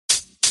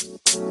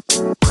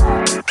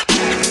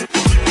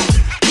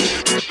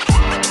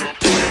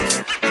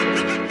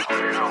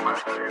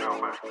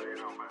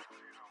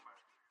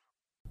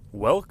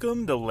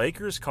Welcome to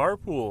Lakers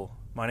Carpool.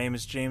 My name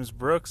is James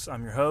Brooks.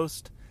 I'm your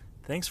host.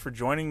 Thanks for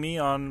joining me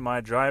on my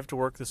drive to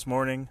work this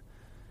morning.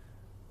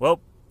 Well,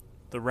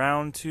 the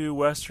Round 2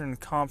 Western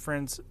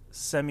Conference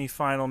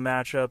semifinal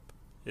matchup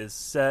is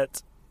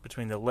set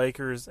between the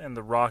Lakers and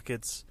the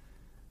Rockets.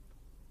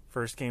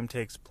 First game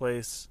takes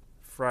place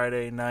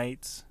Friday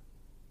night,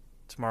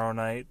 tomorrow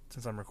night,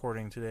 since I'm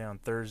recording today on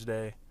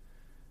Thursday.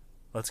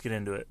 Let's get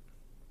into it.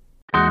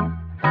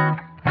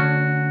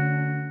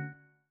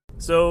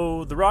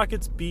 So the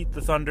Rockets beat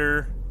the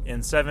Thunder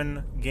in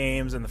 7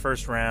 games in the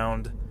first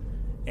round,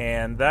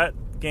 and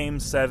that game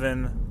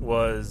 7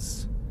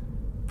 was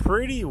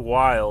pretty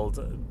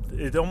wild.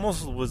 It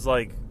almost was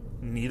like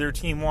neither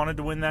team wanted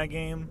to win that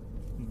game.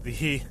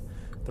 The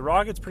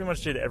Rockets pretty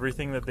much did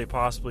everything that they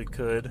possibly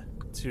could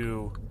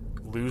to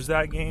lose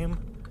that game.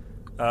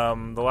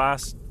 The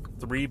last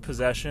 3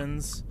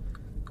 possessions,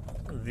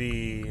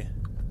 the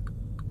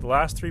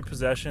last 3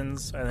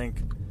 possessions, I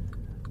think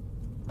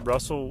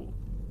Russell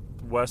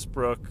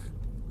Westbrook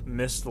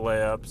missed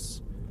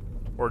layups,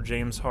 or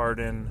James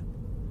Harden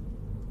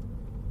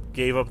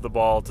gave up the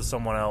ball to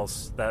someone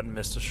else that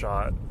missed a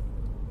shot.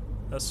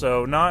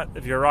 So not,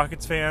 if you're a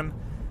Rockets fan,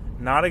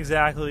 not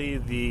exactly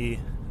the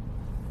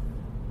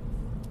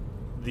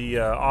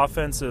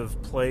offensive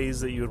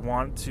plays that you would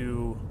want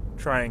to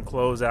try and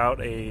close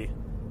out a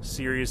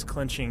series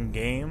clinching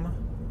game,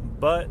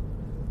 but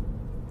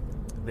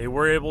they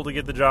were able to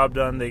get the job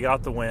done. They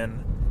got the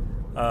win.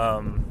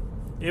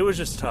 It was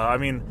just tough. I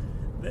mean,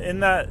 in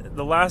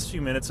the last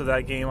few minutes of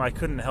that game, I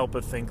couldn't help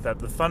but think that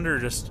the Thunder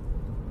just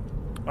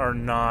are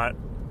not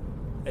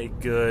a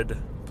good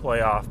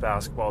playoff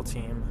basketball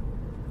team.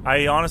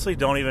 I honestly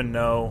don't even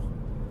know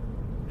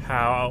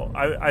how.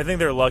 I think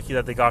they're lucky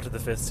that they got to the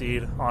 5th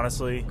seed,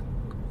 honestly.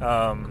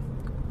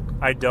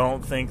 I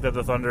don't think that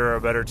the Thunder are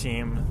a better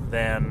team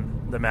than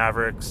the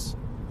Mavericks.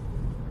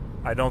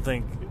 I don't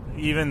think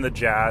even the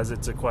Jazz,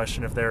 it's a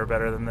question if they're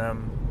better than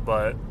them,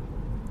 but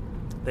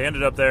they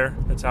ended up there.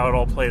 That's how it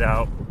all played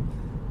out.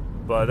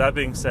 But that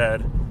being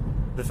said,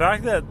 the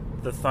fact that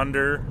the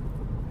Thunder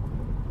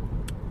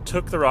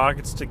took the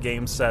Rockets to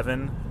Game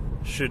 7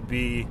 should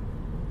be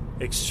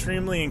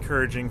extremely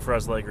encouraging for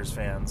us Lakers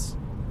fans.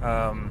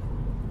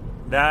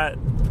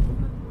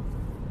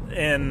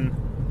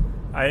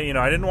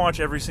 I didn't watch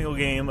every single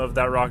game of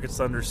that Rockets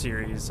Thunder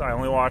series. I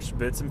only watched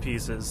bits and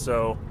pieces,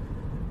 so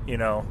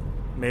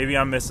maybe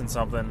I'm missing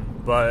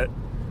something. But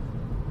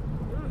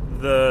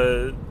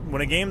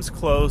when a game's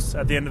close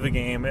at the end of a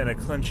game in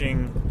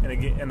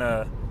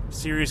a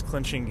series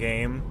clinching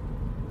game,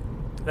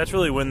 that's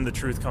really when the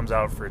truth comes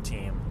out for a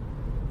team.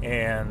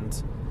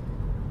 And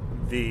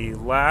the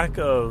lack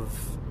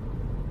of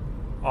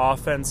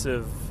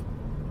offensive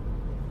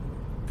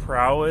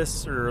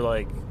prowess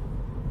or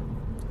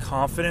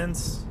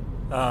confidence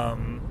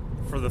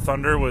for the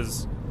Thunder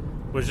was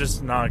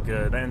just not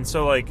good. And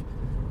so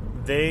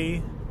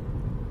they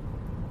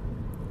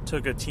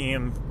took a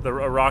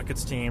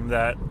Rockets team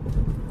that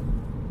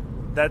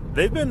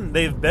they've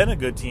been a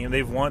good team.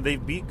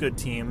 They've beat good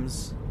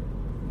teams.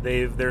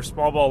 Their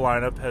small ball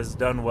lineup has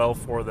done well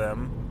for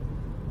them.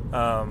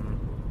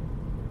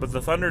 But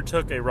the Thunder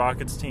took a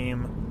Rockets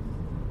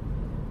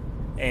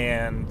team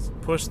and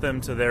pushed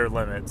them to their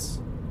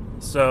limits.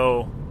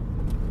 So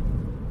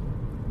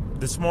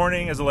this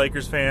morning, as a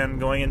Lakers fan,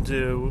 going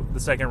into the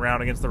second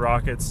round against the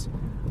Rockets,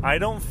 I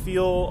don't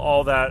feel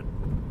all that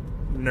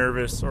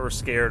nervous or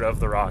scared of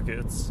the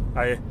Rockets.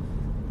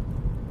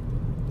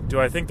 Do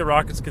I think the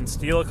Rockets can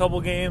steal a couple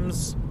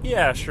games?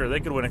 Yeah, sure, they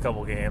could win a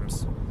couple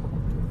games.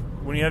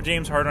 When you have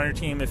James Harden on your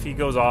team, if he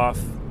goes off,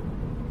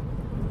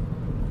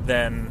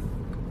 then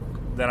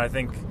I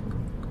think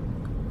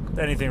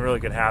anything really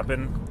could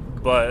happen.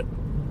 But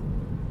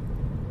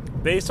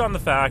based on the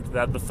fact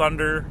that the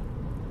Thunder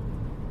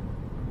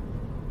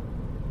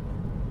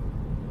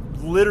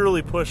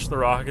literally pushed the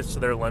Rockets to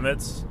their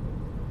limits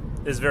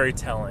is very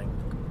telling.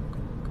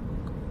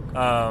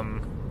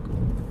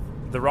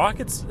 The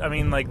Rockets,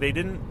 they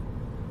didn't,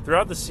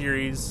 throughout the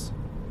series,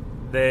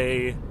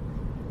 they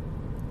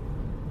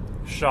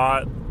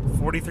shot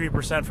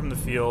 43% from the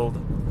field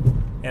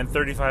and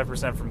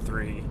 35% from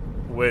 3,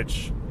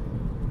 which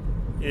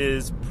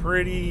is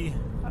pretty,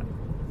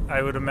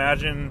 I would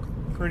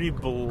imagine, pretty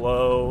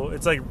below.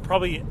 It's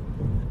probably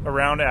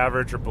around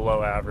average or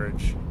below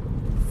average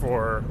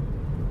for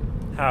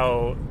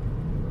how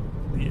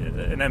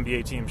an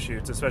NBA team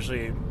shoots,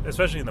 especially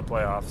in the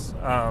playoffs.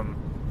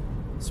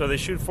 So they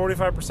shoot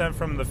 45%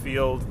 from the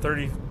field,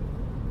 43%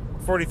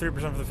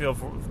 from the field,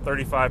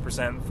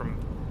 35% from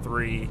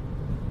 3.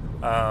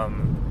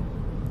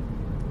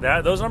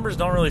 Those numbers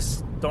don't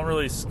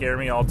really scare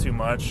me all too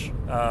much.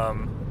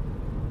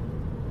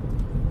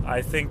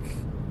 I think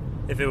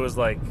if it was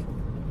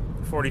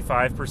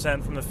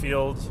 45% from the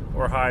field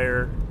or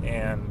higher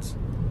and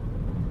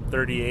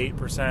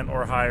 38%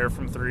 or higher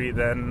from 3,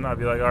 then I'd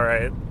be like, all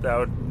right,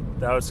 that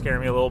would scare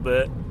me a little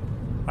bit.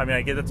 I mean,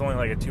 I get it's only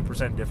like a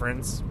 2%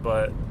 difference,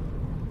 but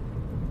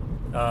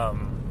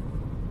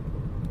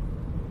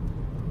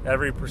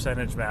every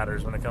percentage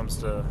matters when it comes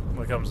to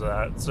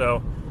that.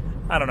 So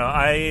I don't know.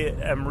 I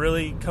am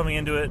really coming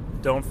into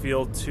it. Don't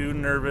feel too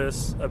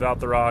nervous about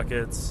the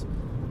Rockets.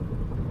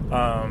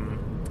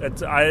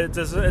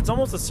 It's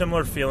almost a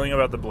similar feeling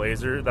about the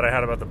Blazers that I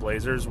had about the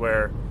Blazers,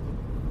 where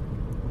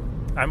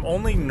I'm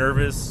only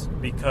nervous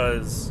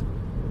because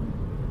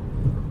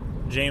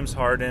James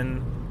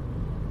Harden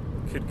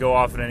could go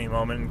off at any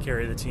moment and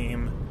carry the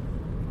team,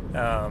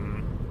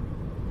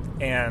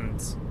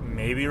 and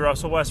maybe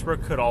Russell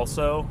Westbrook could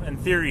also. In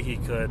theory, he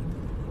could.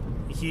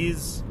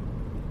 He's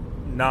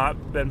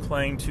not been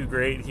playing too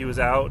great. He was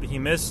out. He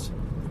missed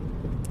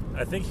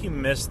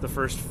the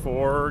first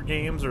 4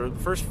 games, or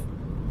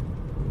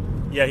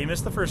he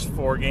missed the first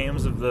 4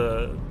 games of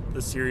the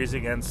series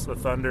against the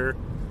Thunder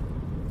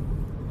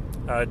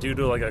due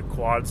to like a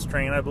quad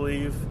strain, I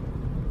believe.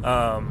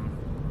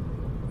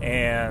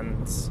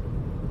 And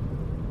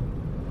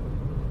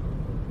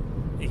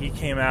he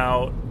came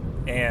out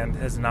and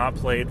has not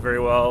played very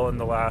well in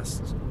the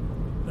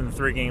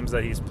 3 games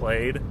that he's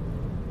played.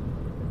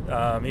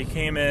 He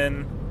came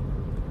in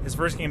his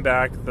first game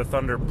back. The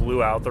Thunder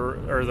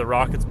the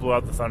Rockets blew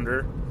out the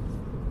Thunder,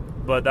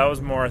 but that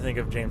was more, I think,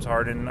 of James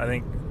Harden. I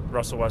think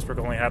Russell Westbrook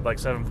only had like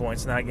 7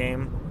 points in that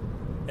game,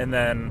 and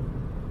then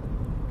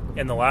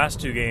in the last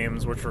 2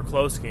 games, which were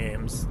close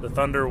games, the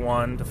Thunder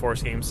won to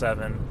force Game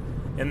 7.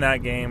 In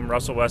that game,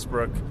 Russell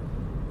Westbrook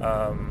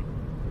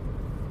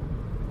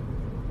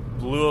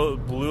blew a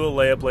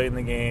layup late in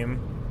the game.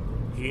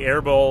 He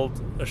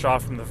airballed a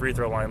shot from the free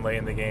throw line late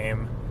in the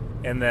game,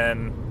 and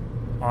then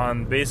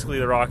on basically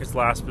the Rockets'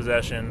 last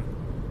possession,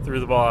 threw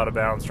the ball out of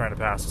bounds trying to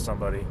pass to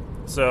somebody.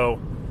 So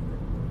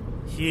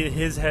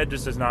his head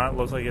just does not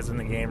look like it's in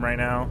the game right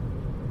now.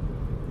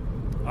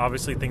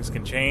 Obviously, things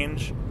can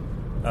change,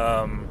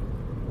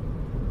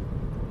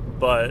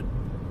 but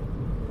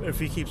if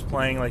he keeps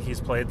playing like he's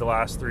played the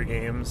last 3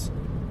 games,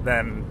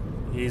 then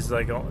he's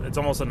like, it's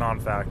almost a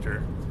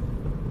non-factor.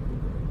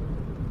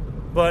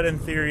 But in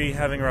theory,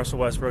 having Russell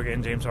Westbrook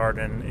and James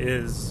Harden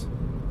is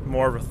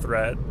more of a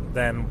threat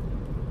than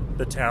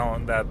the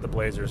talent that the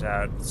Blazers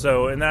had.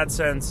 So in that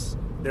sense,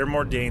 they're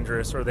more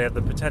dangerous, or they have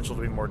the potential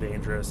to be more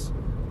dangerous.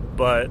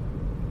 But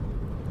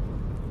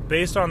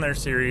based on their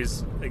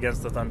series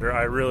against the Thunder,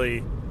 I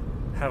really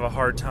have a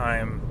hard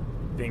time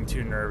being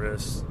too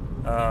nervous.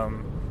 I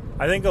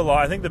think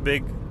the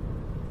big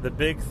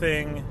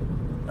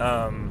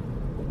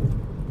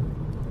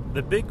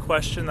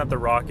question that the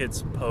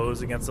Rockets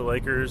pose against the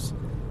Lakers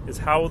is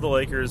how will the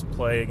Lakers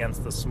play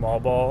against the small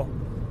ball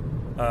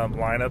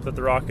lineup that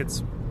the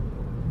Rockets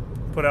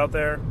put out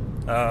there.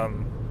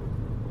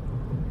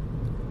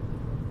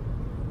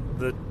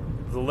 The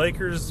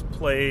Lakers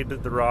played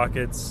the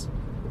Rockets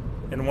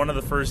in one of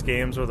the first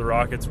games where the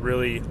Rockets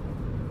really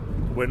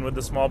win with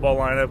the small ball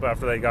lineup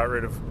after they got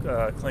rid of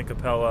Clint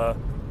Capella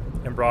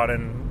and brought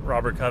in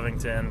Robert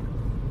Covington.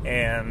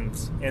 And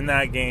in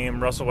that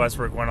game, Russell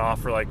Westbrook went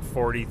off for like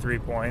 43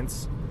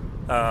 points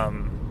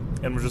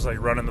and was just like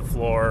running the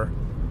floor.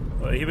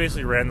 He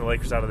basically ran the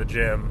Lakers out of the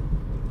gym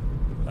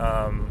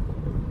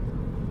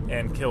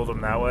and killed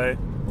them that way.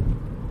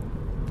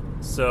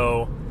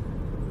 So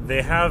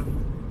they have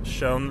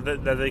shown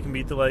that they can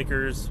beat the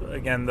Lakers.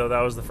 Again, though,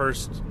 that was the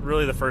first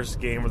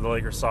game where the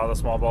Lakers saw the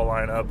small ball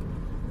lineup.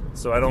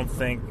 So I don't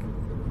think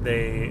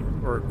they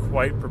were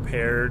quite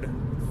prepared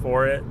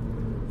for it.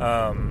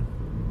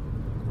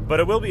 But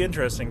it will be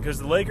interesting because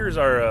the Lakers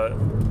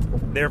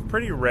they're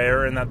pretty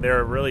rare in that they're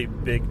a really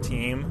big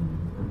team.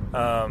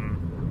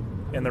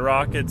 And the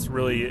Rockets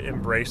really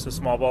embrace the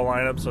small ball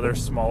lineup, so they're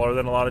smaller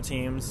than a lot of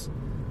teams.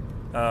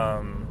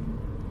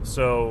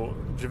 So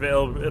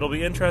it'll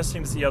be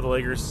interesting to see how the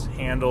Lakers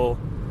handle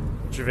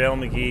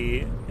JaVale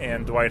McGee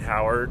and Dwight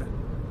Howard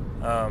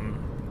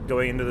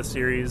going into the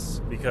series,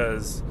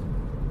 because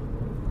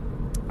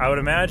I would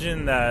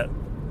imagine that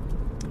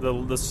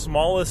the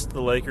smallest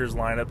the Lakers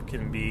lineup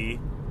can be,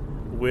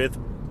 with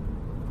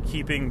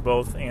keeping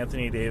both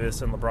Anthony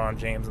Davis and LeBron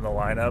James in the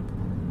lineup,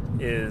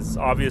 is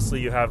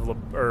obviously you have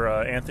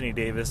Anthony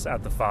Davis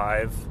at the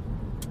 5,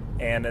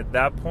 and at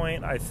that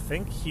point I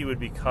think he would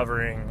be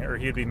covering, or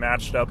he'd be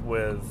matched up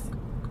with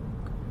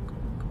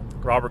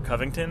Robert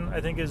Covington,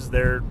 I think is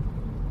their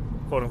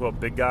quote-unquote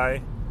big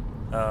guy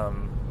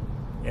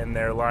in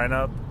their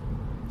lineup.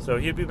 So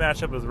he'd be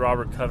matched up with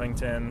Robert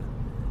Covington.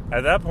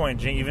 At that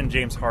point, even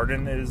James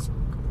Harden is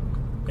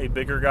a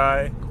bigger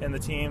guy in the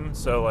team,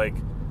 so like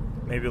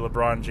maybe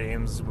LeBron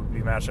James would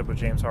be matched up with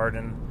James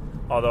Harden,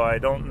 although I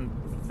don't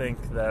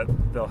think that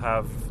they'll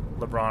have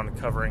LeBron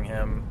covering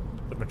him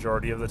the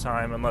majority of the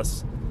time,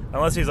 unless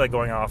he's like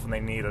going off and they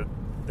need to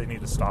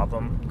stop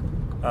him.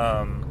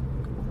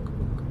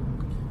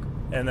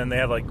 And then they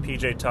have like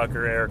PJ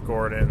Tucker, Eric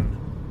Gordon,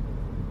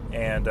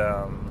 and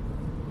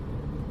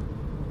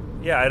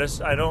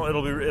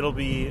it'll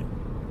be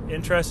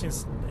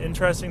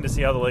interesting to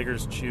see how the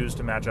Lakers choose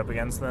to match up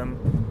against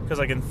them, because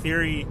like in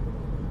theory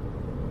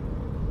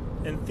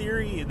in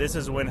theory, this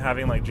is when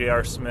having like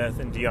J.R. Smith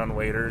and Dion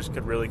Waiters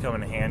could really come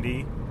in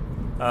handy.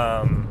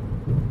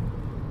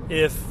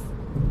 If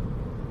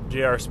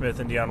J.R. Smith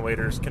and Dion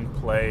Waiters can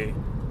play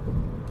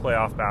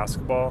playoff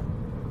basketball,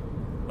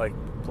 like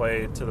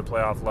play to the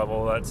playoff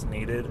level that's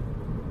needed,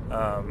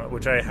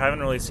 which I haven't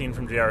really seen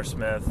from J.R.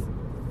 Smith.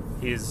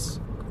 He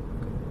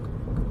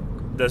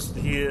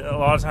a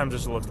lot of times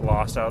just looks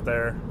lost out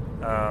there.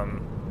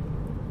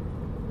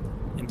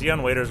 And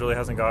Dion Waiters really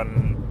hasn't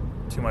gotten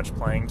too much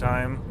playing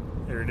time,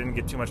 or didn't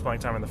get too much playing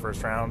time in the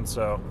first round,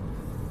 so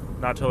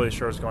not totally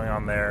sure what's going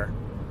on there.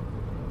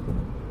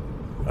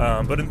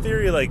 But in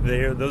theory, like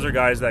those are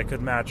guys that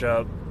could match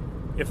up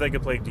if they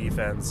could play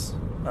defense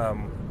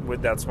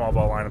with that small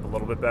ball lineup a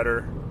little bit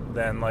better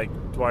than like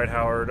Dwight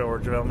Howard or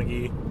JaVale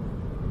McGee.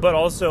 But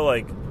also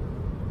like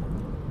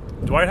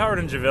Dwight Howard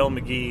and JaVale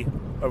McGee,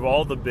 of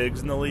all the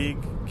bigs in the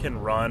league, can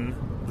run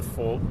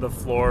the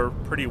floor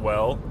pretty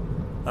well.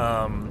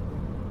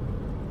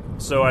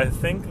 So I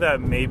think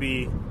that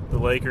maybe the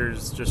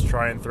Lakers just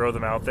try and throw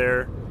them out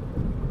there,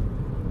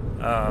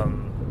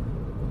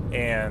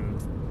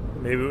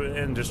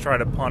 and just try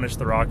to punish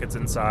the Rockets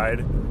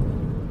inside.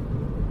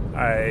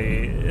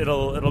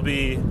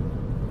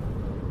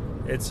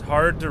 It's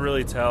hard to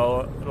really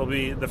tell.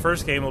 The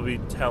first game will be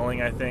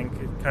telling, I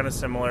think, kind of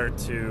similar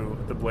to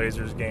the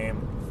Blazers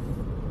game.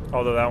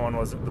 Although that one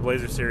was the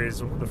Blazers series,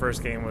 the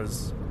first game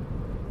was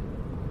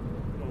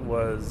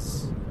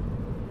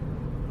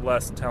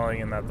less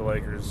telling in that the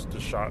Lakers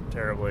just shot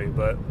terribly.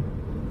 But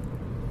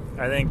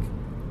I think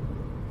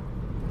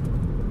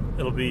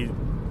it'll be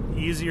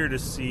easier to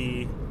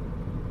see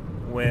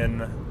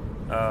when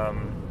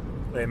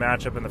they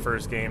match up in the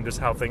first game, just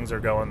how things are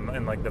going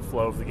and like the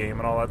flow of the game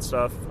and all that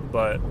stuff.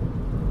 But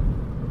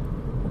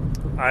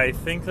I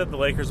think that the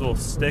Lakers will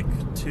stick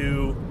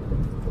to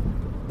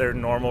their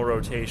normal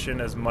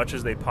rotation as much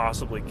as they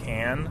possibly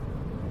can,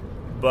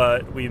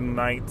 but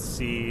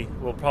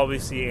we'll probably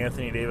see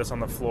Anthony Davis on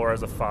the floor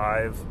as a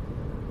 5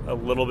 a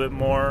little bit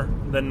more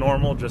than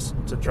normal, just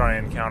to try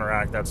and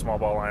counteract that small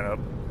ball lineup.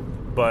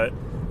 But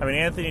I mean,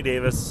 Anthony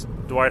Davis,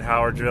 Dwight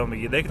Howard, JaVale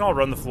McGee, they can all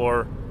run the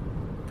floor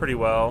pretty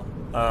well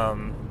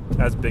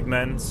as big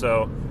men,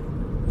 so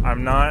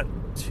I'm not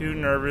too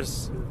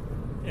nervous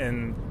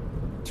in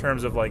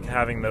terms of like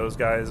having those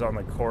guys on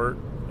the court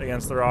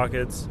against the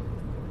Rockets.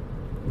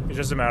 It's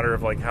just a matter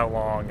of like how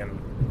long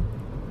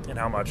and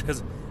how much,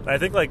 because I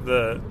think like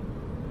the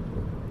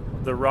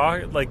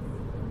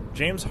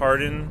James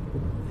Harden,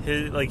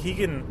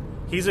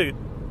 he's an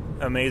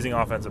amazing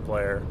offensive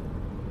player.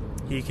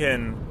 He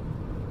can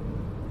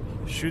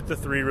shoot the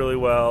 3 really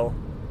well.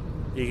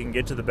 He can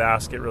get to the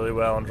basket really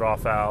well and draw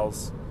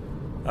fouls.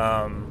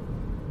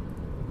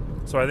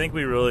 So I think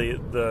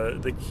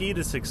the key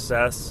to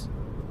success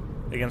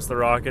against the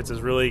Rockets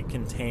is really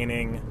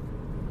containing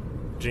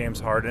James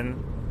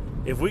Harden.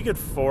 If we could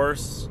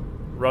force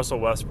Russell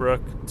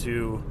Westbrook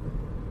to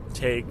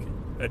take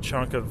a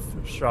chunk of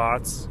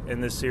shots in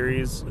this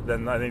series,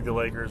 then I think the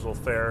Lakers will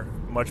fare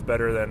much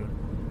better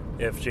than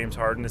if James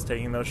Harden is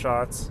taking those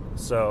shots.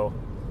 So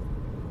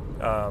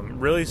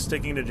really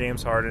sticking to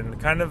James Harden,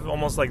 kind of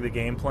almost like the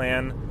game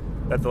plan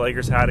that the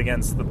Lakers had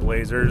against the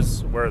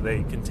Blazers where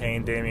they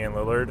contained Damian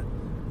Lillard.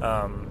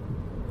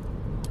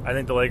 I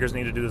think the Lakers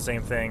need to do the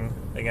same thing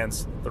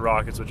against the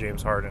Rockets with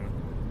James Harden.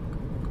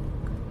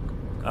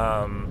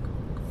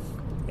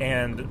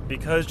 And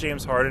because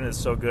James Harden is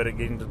so good at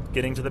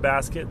getting to the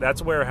basket,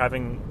 that's where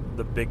having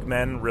the big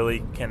men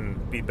really can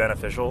be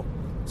beneficial.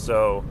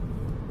 So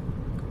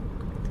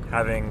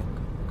packing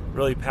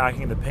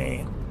the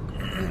paint,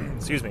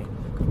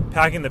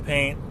 packing the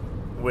paint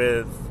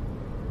with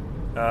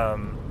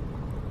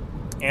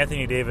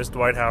Anthony Davis,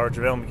 Dwight Howard,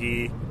 JaVale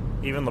McGee,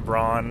 even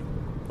LeBron,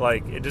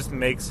 like it just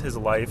makes his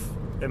life,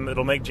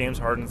 it'll make James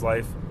Harden's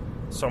life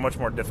so much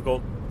more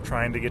difficult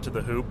trying to get to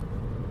the hoop.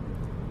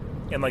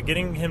 And like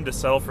getting him to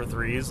settle for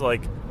threes,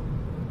 like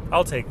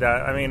I'll take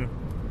that. I mean,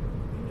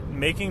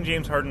 making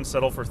James Harden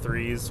settle for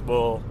threes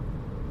will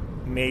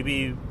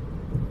maybe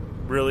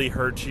really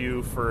hurt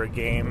you for a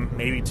game,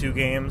 maybe 2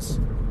 games.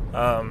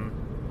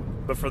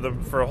 But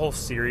for a whole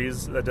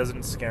series, that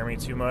doesn't scare me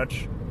too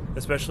much,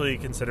 especially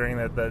considering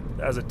that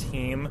as a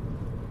team,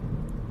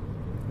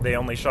 they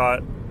only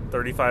shot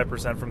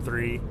 35% from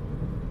 3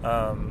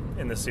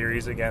 in the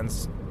series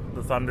against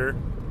the Thunder.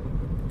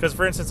 Because,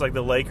 for instance, like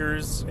the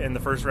Lakers in the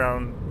first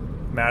round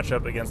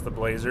matchup against the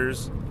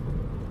Blazers,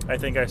 I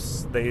think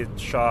they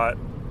shot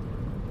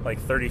like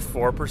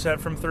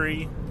 34% from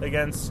 3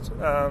 against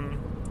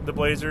the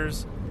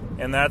Blazers,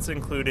 and that's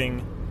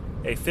including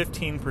a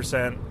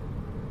 15%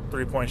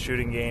 3-point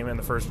shooting game in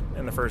the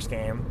first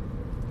game,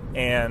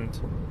 and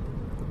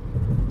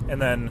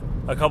then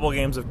a couple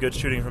games of good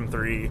shooting from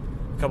 3, a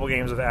couple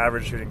games of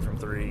average shooting from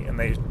 3, and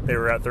they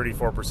were at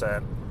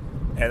 34%,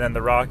 and then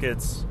the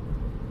Rockets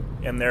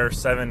in their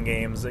 7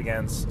 games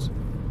against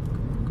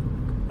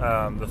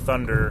the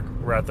Thunder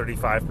were at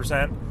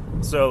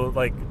 35%. So,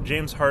 like,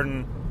 James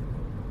Harden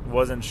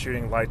wasn't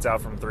shooting lights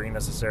out from 3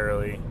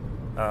 necessarily.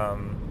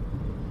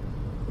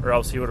 or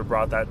else he would have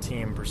brought that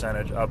team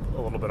percentage up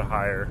a little bit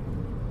higher.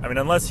 I mean,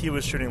 unless he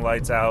was shooting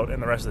lights out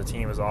and the rest of the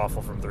team is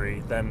awful from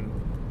three, then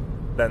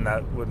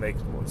that would make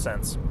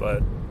sense.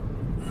 But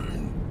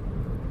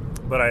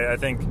I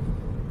think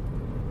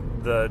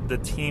the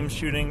team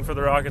shooting for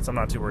the Rockets, I'm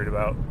not too worried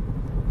about.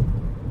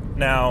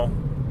 Now,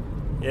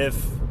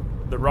 if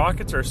the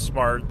Rockets are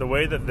smart, the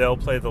way that they'll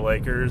play the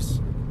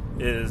Lakers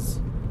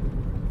is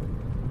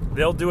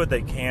they'll do what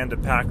they can to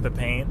pack the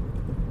paint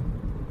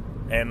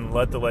and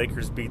let the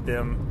Lakers beat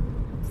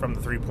them from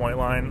the three-point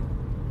line.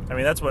 I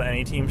mean, that's what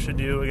any team should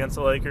do against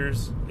the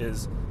Lakers,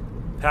 is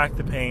pack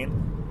the paint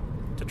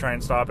to try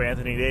and stop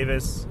Anthony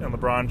Davis and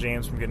LeBron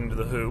James from getting to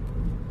the hoop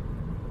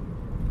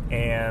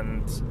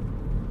and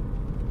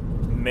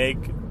make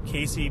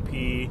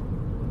KCP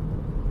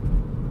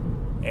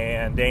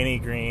and Danny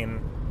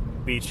Green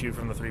beat you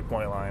from the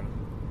three-point line.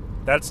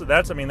 That's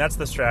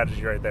the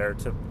strategy right there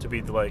to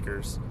beat the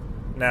Lakers.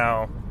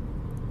 Now,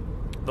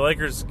 the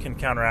Lakers can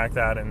counteract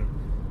that and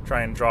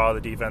try and draw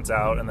the defense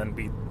out and then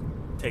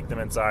take them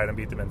inside and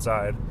beat them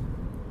inside.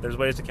 There's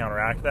ways to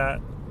counteract that,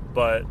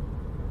 but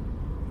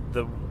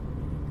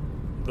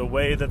the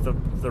way that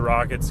the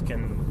Rockets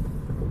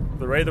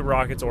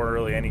or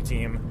really any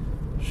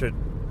team should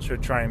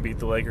try and beat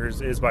the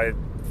Lakers is by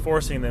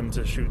forcing them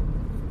to shoot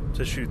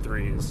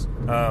threes.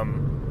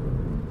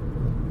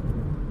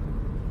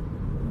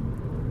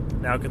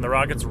 Now, can the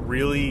Rockets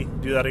really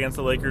do that against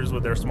the Lakers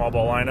with their small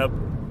ball lineup?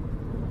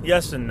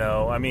 Yes and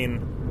no. I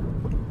mean,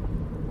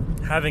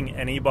 having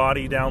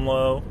anybody down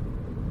low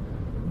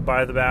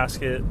by the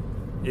basket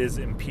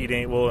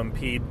will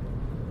impede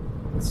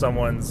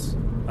someone's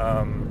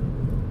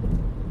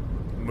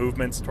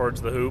movements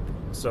towards the hoop.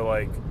 So,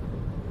 like,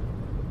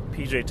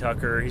 PJ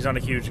Tucker, he's not a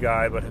huge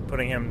guy, but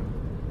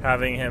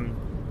having him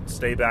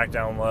stay back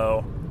down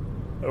low,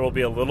 it will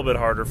be a little bit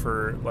harder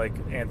for, like,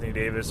 Anthony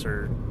Davis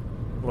or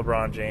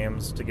LeBron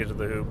James to get to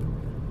the hoop.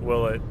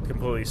 Will it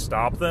completely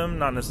stop them?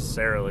 Not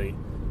necessarily.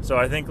 So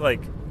I think,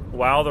 like,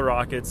 while the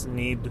Rockets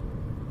need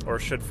or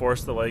should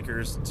force the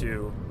Lakers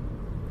to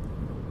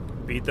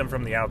beat them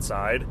from the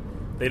outside,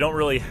 they don't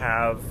really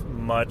have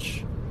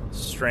much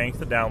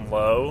strength down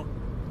low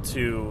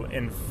to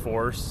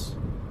enforce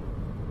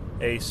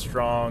a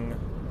strong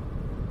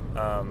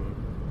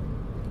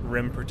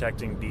rim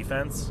protecting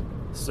defense.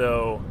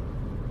 So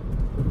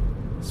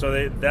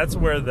that's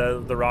where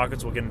the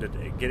Rockets will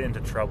get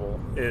into trouble,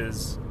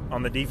 is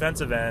on the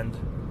defensive end.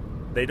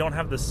 They don't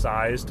have the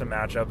size to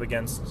match up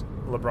against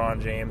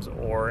LeBron James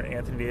or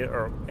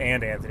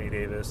Anthony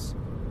Davis,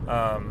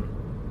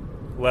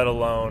 let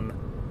alone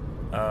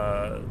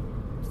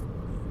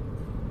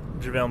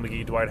JaVale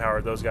McGee, Dwight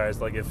Howard, those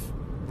guys. Like,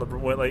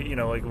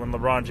 when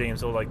LeBron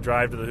James will, like,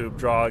 drive to the hoop,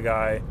 draw a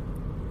guy,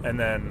 and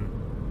then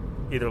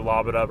either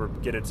lob it up or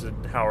get it to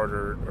Howard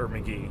or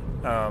McGee.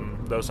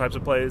 Those types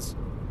of plays.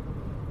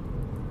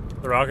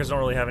 The Rockets don't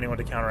really have anyone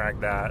to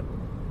counteract that.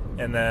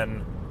 And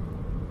then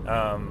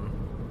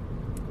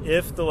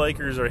if the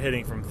Lakers are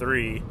hitting from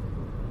three,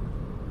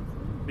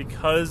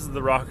 because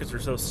the Rockets are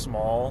so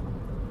small,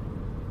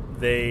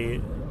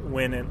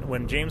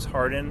 when James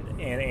Harden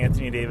and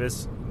Anthony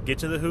Davis get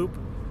to the hoop,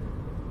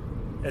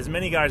 as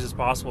many guys as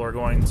possible are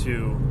going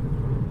to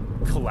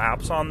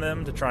collapse on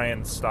them to try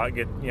and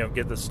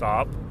get the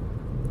stop.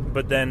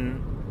 But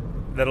then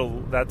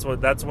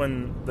that's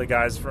when the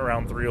guys from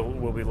around three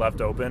will be left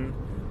open,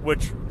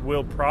 which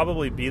will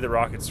probably be the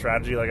Rockets'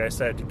 strategy, like I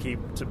said,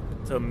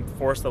 to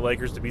force the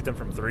Lakers to beat them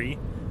from three.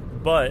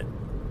 But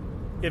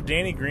if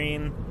Danny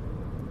Green,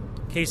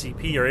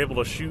 KCP are able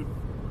to shoot,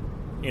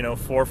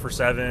 4 for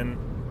 7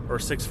 or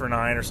 6 for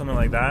 9 or something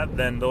like that,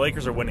 then the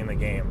Lakers are winning the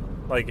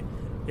game. Like,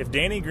 if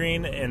Danny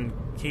Green and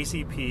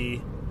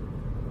KCP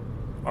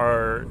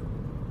are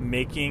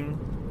making,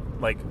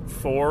 like,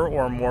 4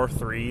 or more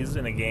threes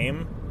in a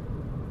game,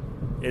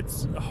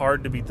 it's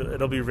hard to beat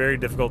it'll be very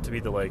difficult to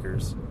beat the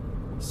Lakers.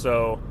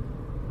 So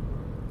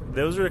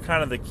those are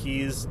kind of the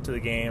keys to the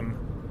game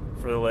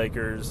for the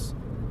Lakers.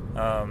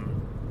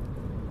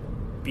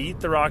 Beat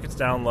the Rockets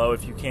down low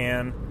if you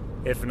can.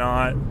 If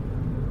not,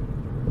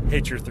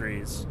 hit your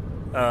threes.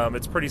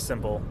 It's pretty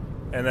simple.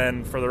 And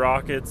then for the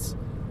Rockets,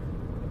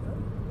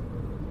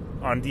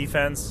 on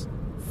defense,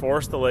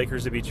 force the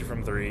Lakers to beat you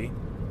from three.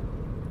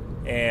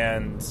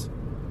 And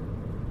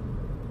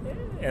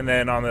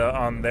then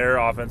on their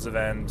offensive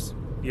end,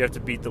 you have to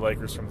beat the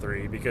Lakers from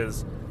three,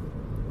 because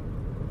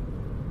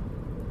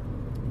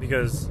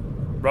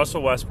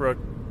Russell Westbrook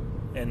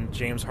and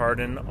James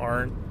Harden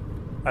aren't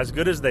as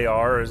good as they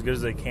are, or as good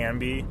as they can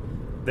be.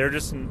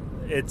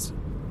 It's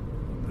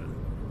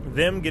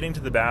them getting to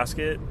the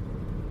basket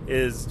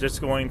is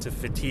just going to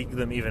fatigue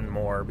them even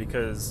more,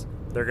 because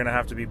they're going to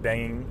have to be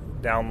banging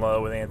down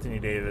low with Anthony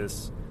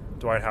Davis,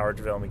 Dwight Howard,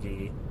 JaVale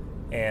McGee,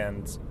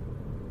 and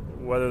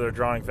whether they're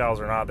drawing fouls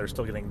or not, they're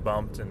still getting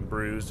bumped and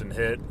bruised and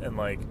hit, and,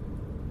 like,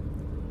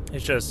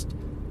 it's just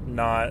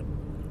not.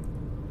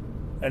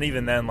 And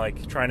even then,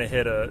 like, trying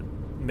to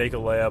make a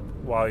layup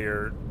while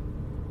you're,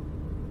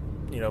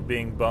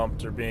 being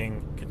bumped or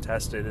being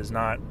contested is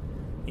not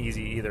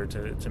easy either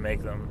to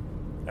make them.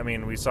 I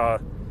mean, we saw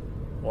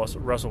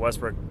Russell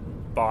Westbrook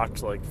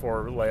botched like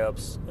 4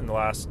 layups in the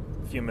last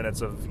few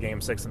minutes of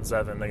Game 6 and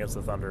 7 against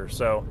the Thunder.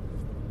 So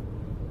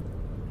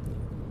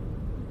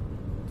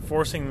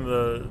forcing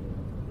the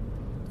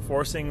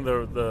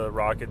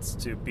Rockets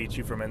to beat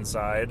you from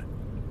inside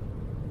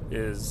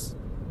is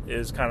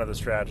kind of the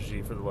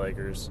strategy for the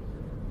Lakers.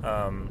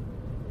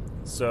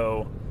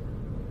 So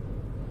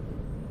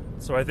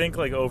I think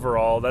like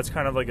overall, that's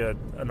kind of like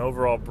an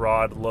overall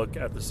broad look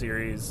at the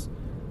series,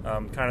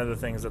 kind of the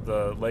things that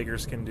the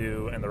Lakers can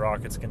do and the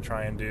Rockets can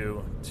try and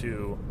do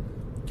to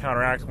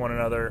counteract one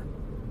another.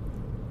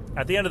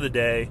 At the end of the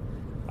day,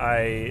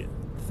 I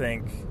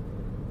think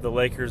the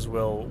Lakers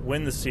will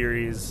win the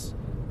series.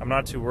 I'm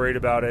not too worried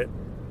about it.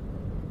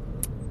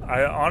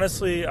 I want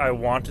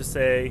to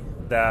say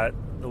that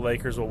the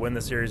Lakers will win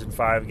the series in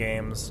 5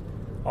 games.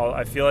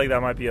 I feel like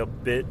that might be a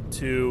bit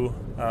too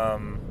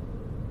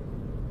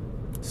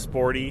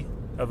sporty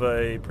of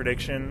a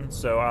prediction,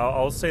 so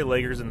I'll say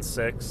Lakers in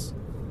 6.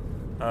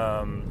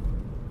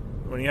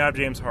 When you have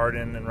James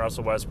Harden and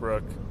Russell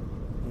Westbrook,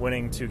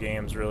 winning 2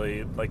 games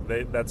really, like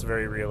that's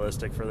very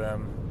realistic for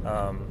them.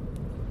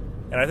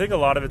 And I think a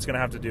lot of it's going to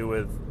have to do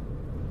with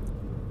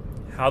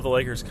how the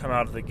Lakers come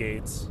out of the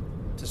gates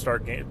to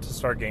start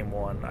game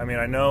 1. I mean,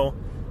 I know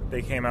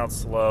they came out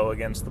slow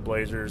against the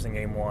Blazers in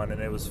game 1,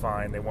 and it was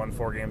fine. They won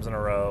 4 games in a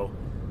row.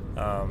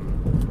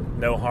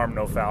 No harm,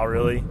 no foul,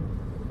 really.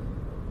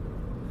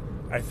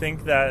 I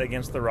think that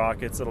against the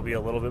Rockets, it'll be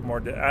a little bit more...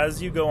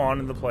 As you go on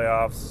in the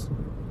playoffs,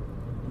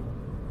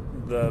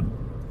 the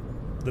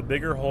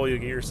bigger hole you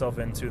get yourself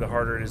into, the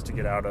harder it is to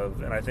get out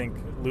of. And I think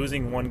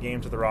losing 1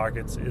 game to the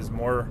Rockets is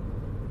more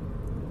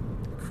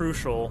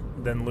crucial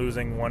than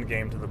losing 1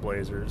 game to the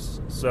Blazers.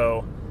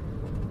 So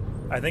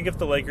I think if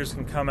the Lakers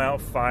can come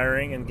out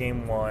firing in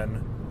game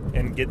 1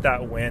 and get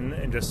that win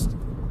and just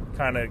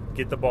kind of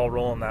get the ball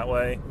rolling that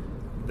way,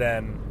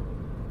 then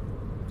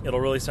it'll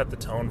really set the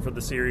tone for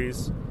the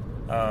series.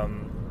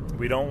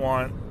 We don't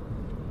want...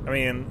 I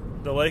mean,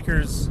 the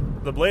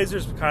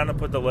Blazers kind of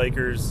put the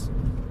Lakers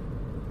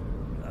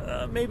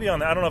maybe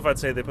on... I don't know if I'd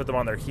say they put them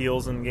on their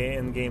heels in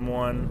game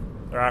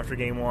 1 or after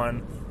game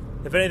 1.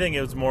 If anything,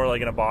 it was more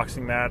like in a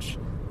boxing match.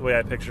 The way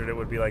I pictured it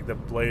would be like the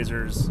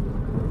Blazers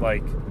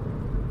like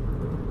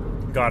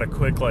got a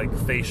quick like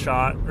face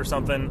shot or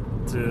something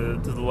to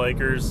the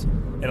Lakers,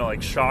 and it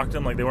like shocked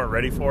them, like they weren't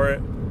ready for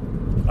it.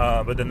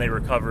 But then they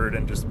recovered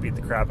and just beat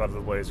the crap out of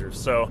the Blazers.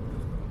 So,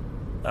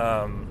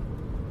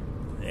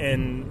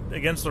 and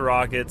against the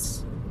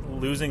Rockets,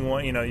 losing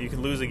one, you could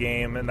lose a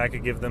game, and that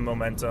could give them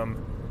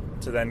momentum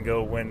to then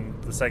go win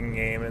the second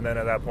game, and then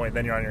at that point,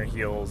 then you're on your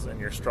heels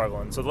and you're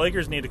struggling. So the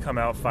Lakers need to come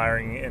out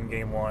firing in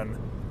game 1.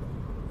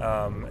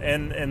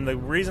 And the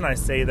reason I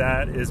say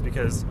that is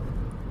because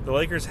the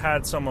Lakers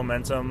had some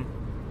momentum.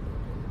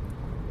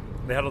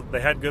 They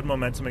had good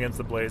momentum against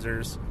the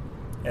Blazers,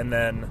 and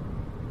then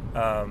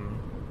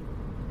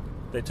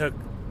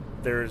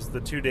there's the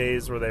 2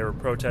 days where they were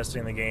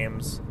protesting the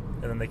games,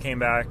 and then they came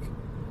back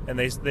and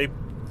they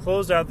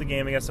closed out the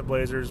game against the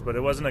Blazers, but it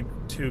wasn't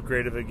too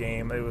great of a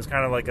game. It was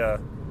kind of like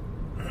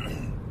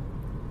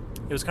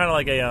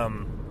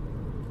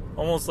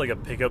almost like a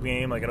pickup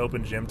game, like an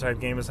open gym type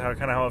game is how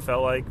it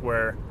felt like,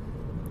 where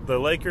the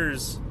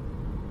Lakers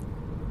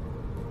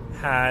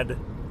had,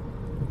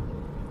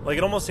 like,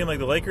 it almost seemed like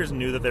the Lakers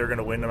knew that they were going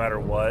to win no matter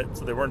what,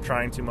 so they weren't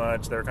trying too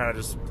much. They were kind of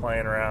just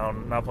playing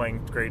around, not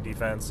playing great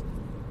defense,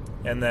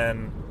 and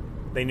then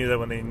they knew that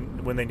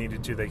when they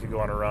needed to, they could go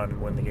on a run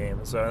and win the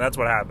game. So that's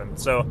what happened.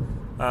 So,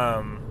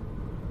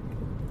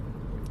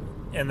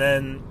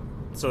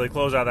 so they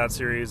closed out that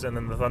series, and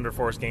then the Thunder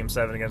forced Game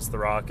 7 against the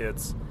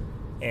Rockets,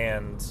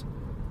 and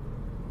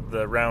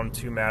the round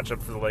 2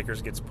 matchup for the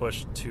Lakers gets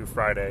pushed to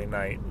Friday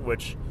night,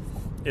 which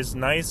is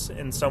nice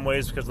in some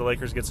ways because the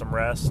Lakers get some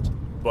rest,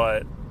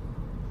 but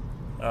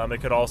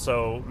it could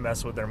also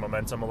mess with their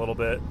momentum a little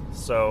bit.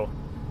 So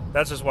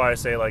that's just why I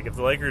say, like, if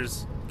the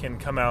Lakers can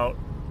come out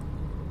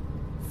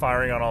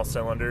firing on all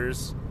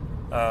cylinders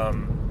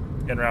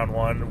in round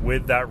 1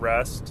 with that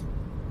rest,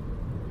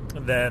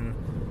 then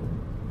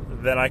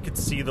I could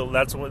see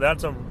that's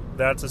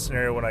a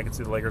scenario when I could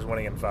see the Lakers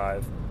winning in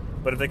 5.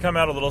 But if they come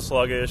out a little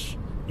sluggish,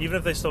 even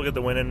if they still get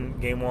the win in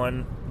game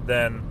 1,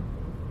 then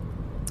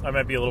I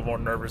might be a little more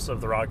nervous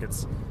of the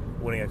Rockets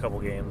winning a couple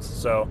games.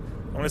 So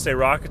I'm going to say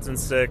Rockets in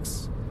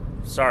 6.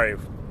 Sorry,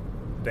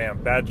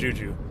 damn, bad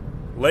juju.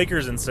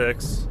 Lakers in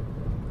 6.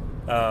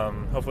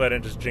 Hopefully I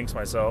didn't just jinx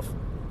myself.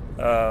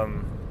 So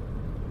I'm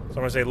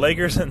going to say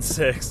Lakers in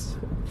 6.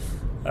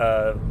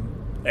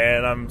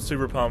 And I'm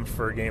super pumped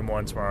for game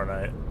 1 tomorrow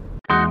night.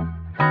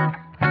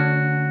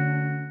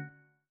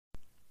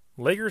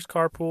 Lakers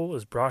Carpool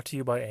is brought to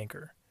you by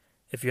Anchor.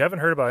 If you haven't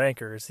heard about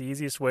Anchor, it's the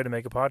easiest way to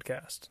make a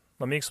podcast.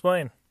 Let me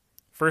explain.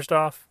 First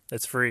off,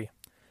 it's free.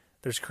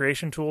 There's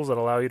creation tools that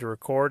allow you to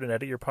record and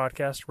edit your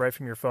podcast right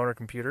from your phone or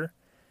computer.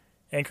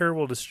 Anchor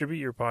will distribute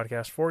your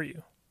podcast for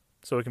you,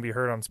 so it can be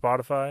heard on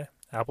Spotify,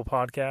 Apple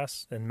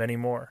Podcasts, and many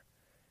more.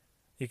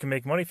 You can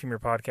make money from your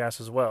podcast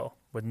as well,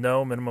 with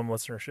no minimum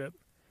listenership.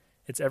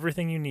 It's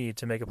everything you need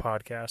to make a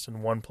podcast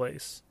in one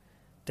place.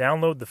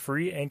 Download the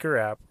free Anchor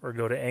app or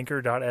go to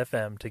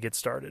anchor.fm to get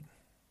started.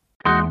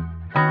 All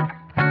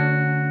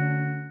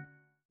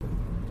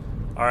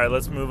right,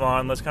 let's move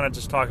on. Let's kind of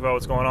just talk about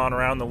what's going on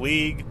around the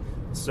league.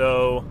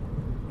 So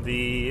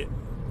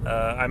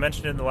I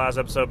mentioned it in the last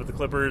episode, but the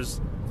Clippers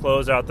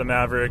closed out the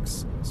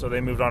Mavericks, so they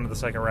moved on to the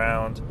second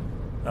round.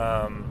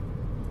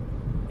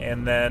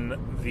 And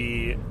then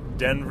the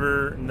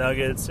Denver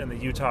Nuggets and the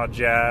Utah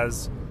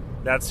Jazz,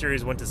 that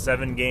series went to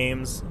 7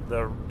 games.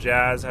 The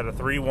Jazz had a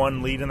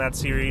 3-1 lead in that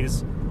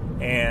series,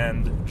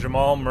 and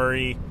Jamal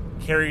Murray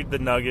carried the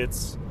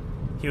Nuggets.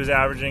 He was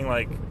averaging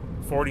like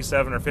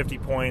 47 or 50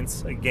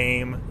 points a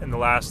game in the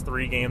last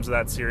 3 games of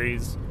that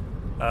series.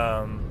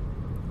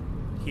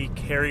 He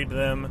carried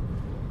them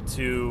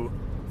to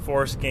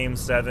force Game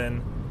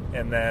 7,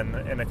 and then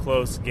in a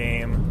close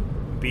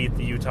game beat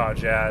the Utah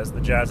Jazz.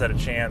 The Jazz had a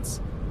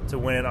chance to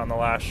win on the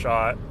last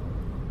shot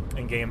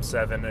in Game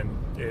 7,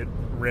 and it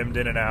rimmed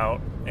in and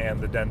out,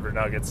 and the Denver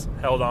Nuggets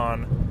held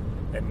on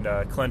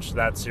and clinched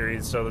that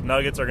series. So the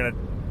Nuggets are going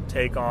to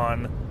take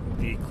on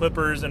the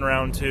Clippers in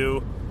round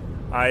 2.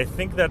 I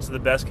think that's the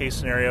best case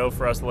scenario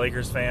for us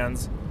Lakers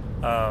fans.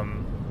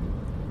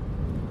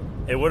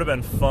 It would have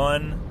been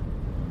fun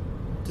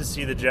to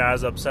see the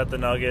Jazz upset the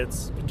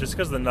Nuggets, just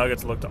because the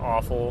Nuggets looked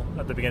awful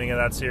at the beginning of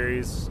that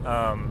series,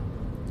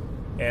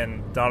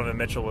 and Donovan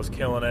Mitchell was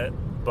killing it.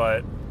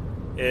 But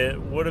it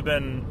would have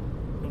been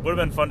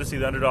fun to see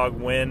the underdog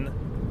win,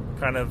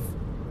 kind of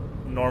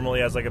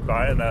normally as like as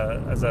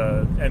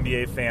a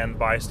NBA fan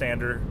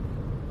bystander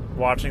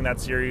watching that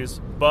series.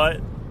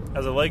 But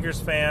as a Lakers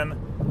fan,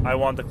 I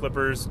want the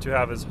Clippers to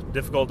have as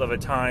difficult of a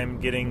time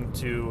getting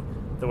to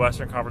the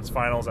Western Conference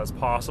Finals as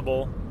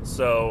possible.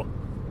 So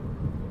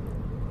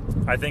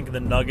I think the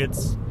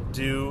Nuggets,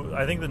 even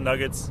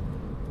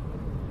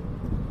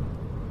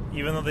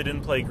though they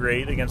didn't play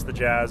great against the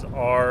Jazz,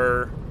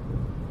 are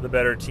the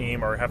better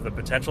team, or have the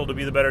potential to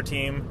be the better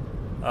team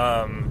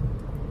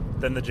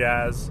than the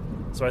Jazz.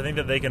 So I think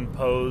that they can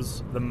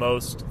pose the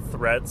most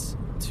threats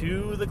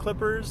to the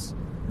Clippers.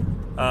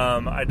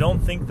 I don't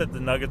think that the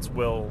Nuggets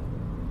will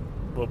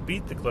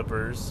beat the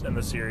Clippers in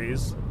the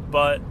series,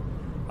 but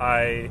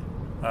I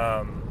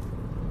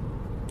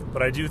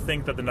do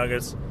think that the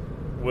Nuggets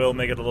will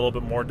make it a little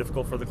bit more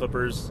difficult for the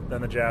Clippers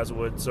than the Jazz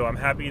would. So I'm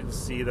happy to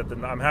see that the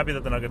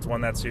Nuggets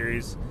won that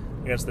series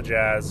against the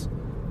Jazz.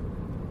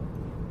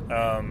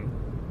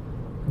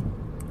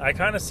 I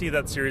kind of see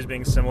that series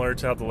being similar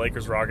to how the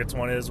Lakers-Rockets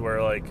one is,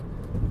 where like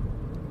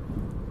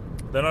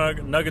the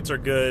Nuggets are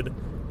good,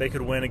 they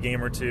could win a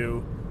game or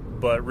two,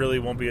 but really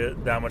won't be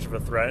that much of a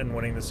threat in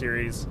winning the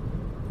series.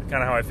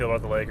 Kind of how I feel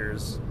about the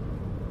Lakers.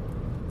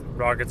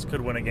 Rockets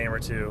could win a game or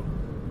two,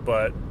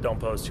 but don't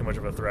pose too much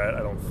of a threat, I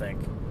don't think.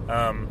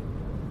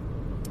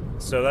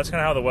 So that's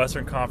kind of how the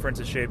Western Conference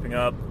is shaping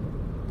up.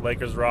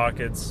 Lakers,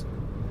 Rockets,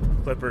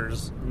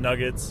 Clippers,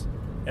 Nuggets.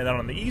 And then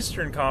on the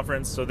Eastern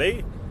Conference, so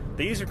the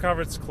Eastern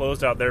Conference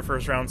closed out their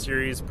first round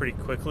series pretty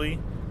quickly,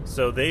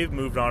 so they've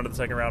moved on to the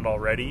second round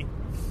already.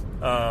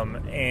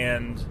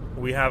 And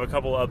we have a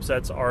couple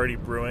upsets already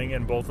brewing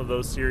in both of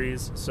those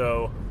series.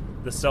 So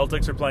the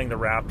Celtics are playing the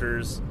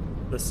Raptors.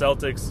 The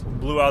Celtics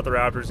blew out the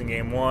Raptors in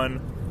Game 1,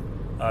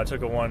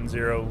 took a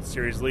 1-0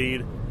 series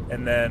lead,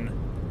 and then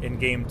in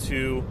Game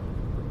 2,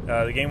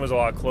 the game was a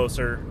lot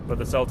closer, but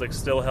the Celtics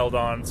still held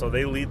on, so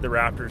they lead the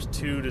Raptors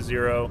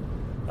 2-0.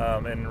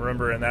 And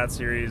remember, in that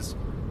series,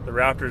 the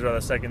Raptors are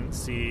the second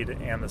seed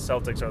and the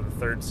Celtics are the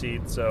third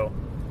seed, so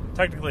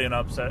technically an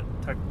upset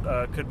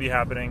could be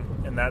happening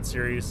in that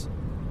series.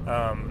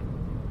 And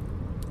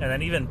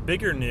then even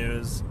bigger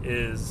news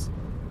is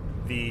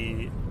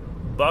the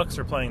Bucks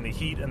are playing the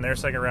Heat in their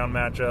second round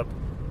matchup,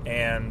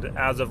 and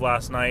as of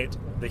last night,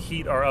 the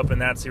Heat are up in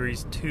that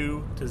series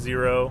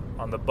 2-0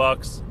 on the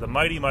Bucks, the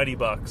mighty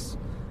Bucks.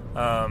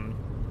 And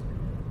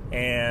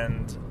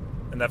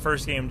in that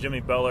first game, Jimmy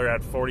Butler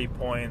had 40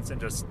 points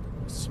and just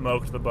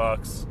smoked the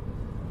Bucks.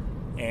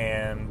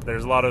 And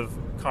there's a lot of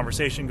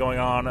conversation going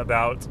on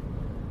about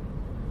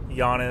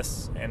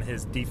Giannis and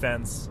his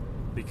defense,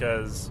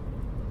 because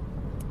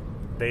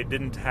they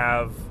didn't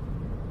have,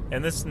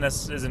 and this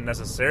isn't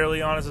necessarily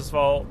Giannis'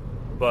 fault,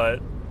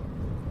 but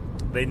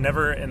they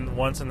never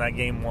once in that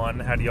Game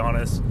 1 had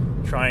Giannis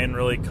try and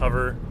really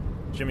cover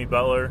Jimmy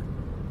Butler.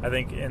 I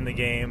think in the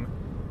game,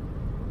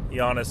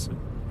 Giannis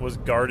was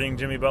guarding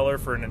Jimmy Butler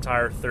for an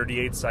entire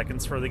 38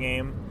 seconds for the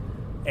game.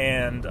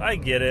 And I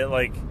get it,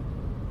 like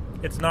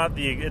it's not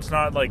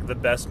like the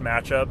best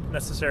matchup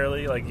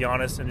necessarily. Like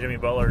Giannis and Jimmy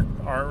Butler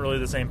aren't really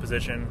the same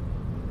position.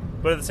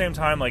 But at the same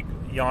time, like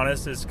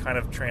Giannis is kind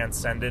of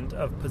transcendent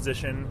of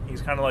position.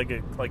 He's kind of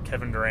like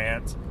Kevin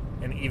Durant,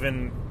 and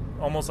even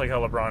almost like how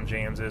LeBron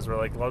James is, where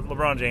like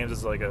LeBron James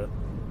is like a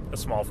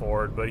small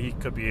forward, but he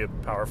could be a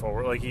power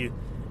forward. Like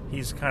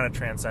he's kind of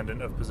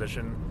transcendent of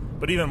position.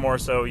 But even more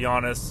so,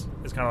 Giannis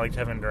is kind of like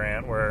Kevin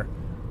Durant, where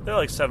they're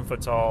like 7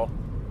 foot tall,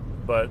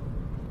 but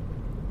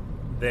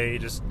they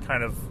just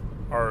kind of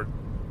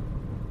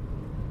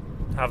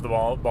have the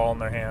ball in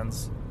their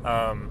hands.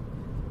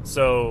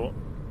 So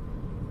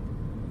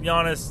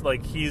Giannis,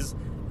 like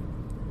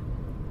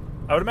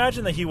I would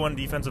imagine that he won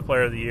Defensive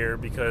Player of the Year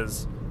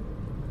because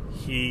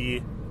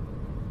he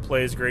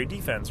plays great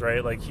defense,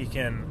 right? Like, he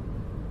can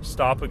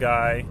stop a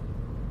guy,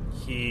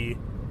 he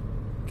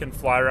can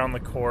fly around the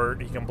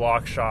court, he can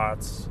block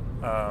shots,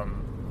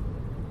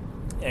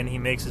 and he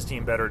makes his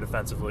team better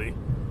defensively.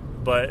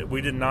 But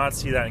we did not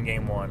see that in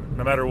Game 1.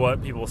 No matter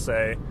what people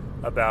say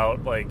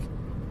about, like,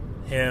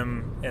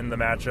 him in the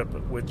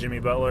matchup with Jimmy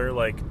Butler,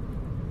 like,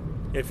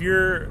 if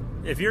you're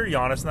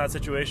Giannis in that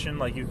situation,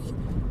 like,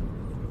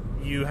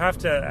 you have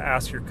to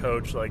ask your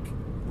coach, like,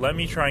 let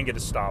me try and get a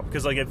stop.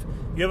 Because, like, if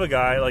you have a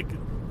guy, like,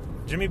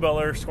 Jimmy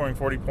Butler scoring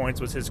 40 points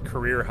was his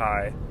career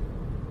high.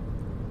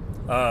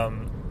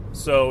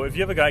 So if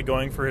you have a guy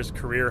going for his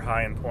career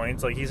high in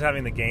points, like, he's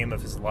having the game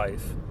of his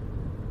life.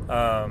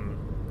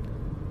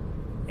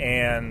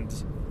 And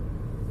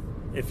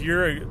if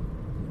you're a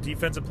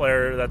defensive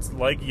player that's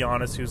like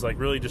Giannis, who's, like,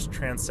 really just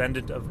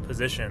transcendent of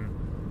position,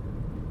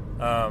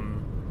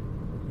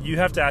 you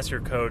have to ask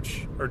your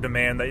coach or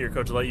demand that your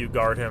coach let you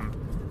guard him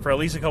for at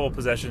least a couple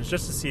possessions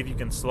just to see if you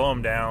can slow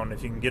him down,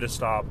 if you can get a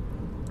stop.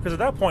 Because at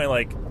that point,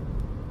 like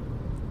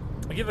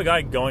you have a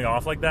guy going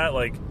off like that,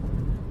 like,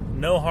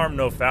 no harm,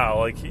 no foul.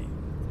 Like,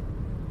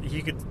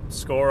 he could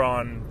score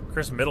on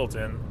Chris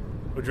Middleton.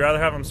 Would you rather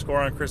have him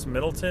score on Chris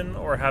Middleton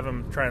or have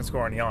him try and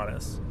score on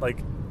Giannis?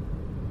 Like,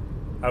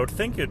 I would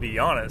think it would be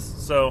Giannis.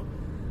 So,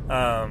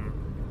 and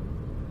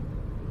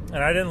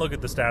I didn't look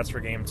at the stats for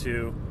Game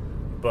 2,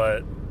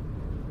 but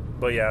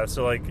yeah,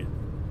 so, like,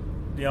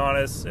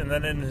 Giannis, and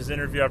then in his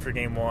interview after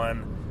Game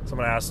 1,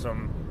 someone asked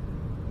him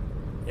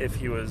if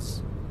he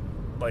was,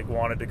 like,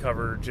 wanted to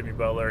cover Jimmy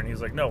Butler, and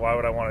he's like, no, why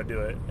would I want to do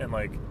it? And,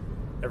 like,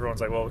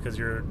 everyone's like, well, because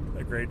you're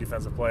a great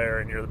defensive player,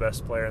 and you're the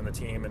best player in the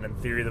team, and in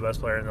theory, the best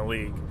player in the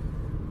league.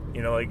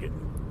 You know, like,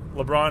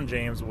 LeBron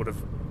James would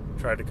have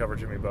tried to cover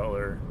Jimmy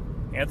Butler.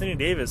 Anthony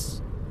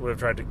Davis would have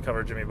tried to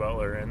cover Jimmy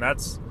Butler, and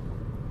that's,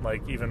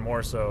 like, even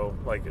more so,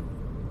 like,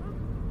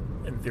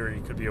 in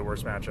theory, could be a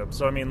worse matchup.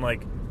 So, I mean,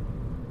 like,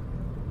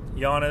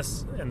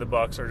 Giannis and the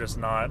Bucks are just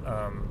not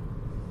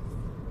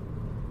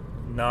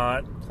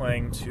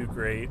playing too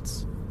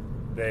great.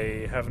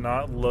 They have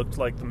not looked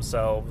like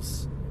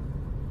themselves,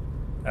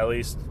 at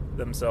least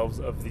themselves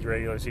of the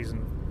regular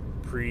season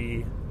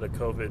pre the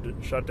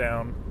COVID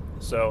shutdown.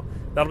 So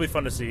that'll be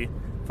fun to see.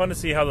 Fun to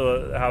see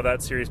how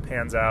that series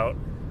pans out.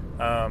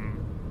 I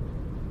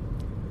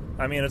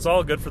mean, it's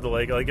all good for the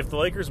Lakers. Like, if the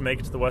Lakers make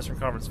it to the Western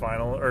Conference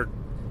Final, or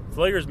if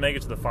the Lakers make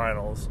it to the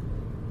finals,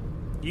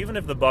 even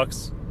if the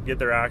Bucks get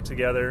their act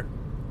together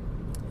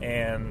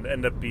and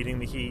end up beating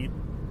the Heat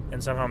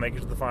and somehow make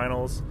it to the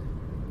finals,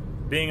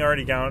 being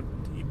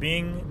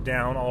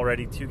down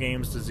already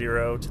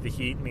 2-0 to the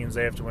Heat means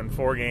they have to win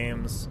 4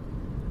 games.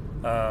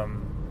 They're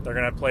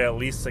going to play at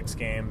least 6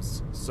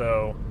 games.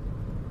 So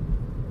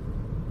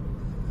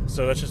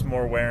that's just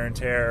more wear and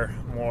tear,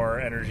 more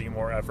energy,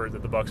 more effort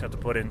that the Bucks have to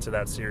put into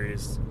that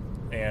series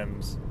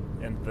and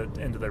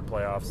into their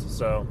playoffs.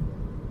 So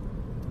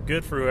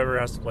good for whoever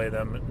has to play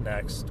them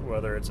next,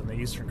 whether it's in the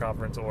Eastern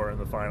Conference or in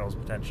the finals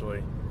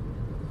potentially.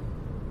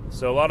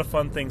 So a lot of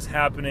fun things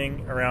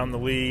happening around the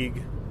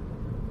league.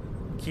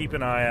 Keep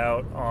an eye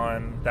out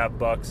on that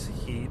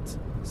Bucks-Heat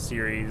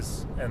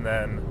series. And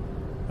then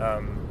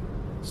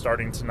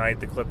starting tonight,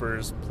 the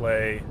Clippers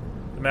play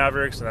the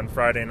Mavericks, and then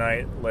Friday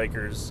night,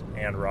 Lakers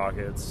and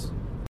Rockets.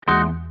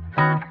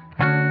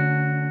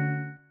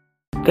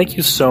 Thank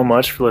you so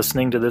much for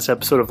listening to this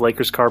episode of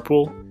Lakers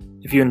Carpool.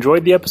 If you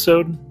enjoyed the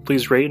episode,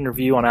 please rate and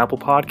review on Apple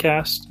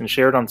Podcasts and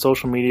share it on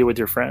social media with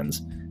your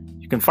friends.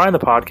 You can find the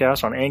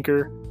podcast on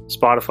Anchor,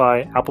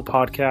 Spotify, Apple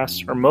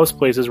Podcasts, or most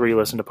places where you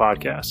listen to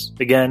podcasts.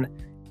 Again,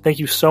 thank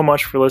you so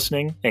much for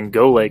listening, and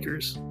go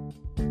Lakers.